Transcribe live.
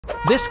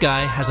This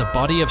guy has a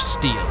body of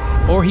steel,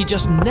 or he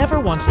just never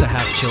wants to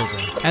have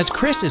children. As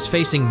Chris is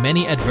facing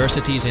many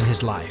adversities in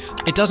his life,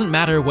 it doesn't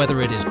matter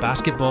whether it is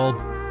basketball,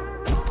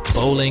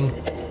 bowling,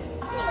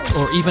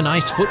 or even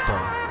ice football.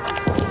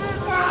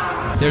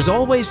 There's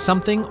always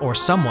something or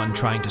someone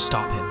trying to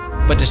stop him.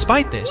 But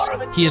despite this,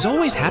 he is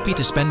always happy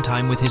to spend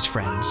time with his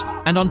friends.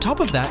 And on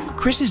top of that,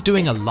 Chris is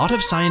doing a lot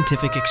of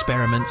scientific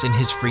experiments in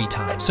his free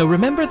time. So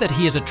remember that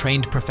he is a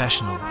trained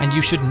professional, and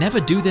you should never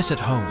do this at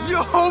home.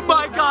 Yo, oh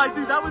my god,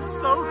 dude, that was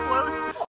so close.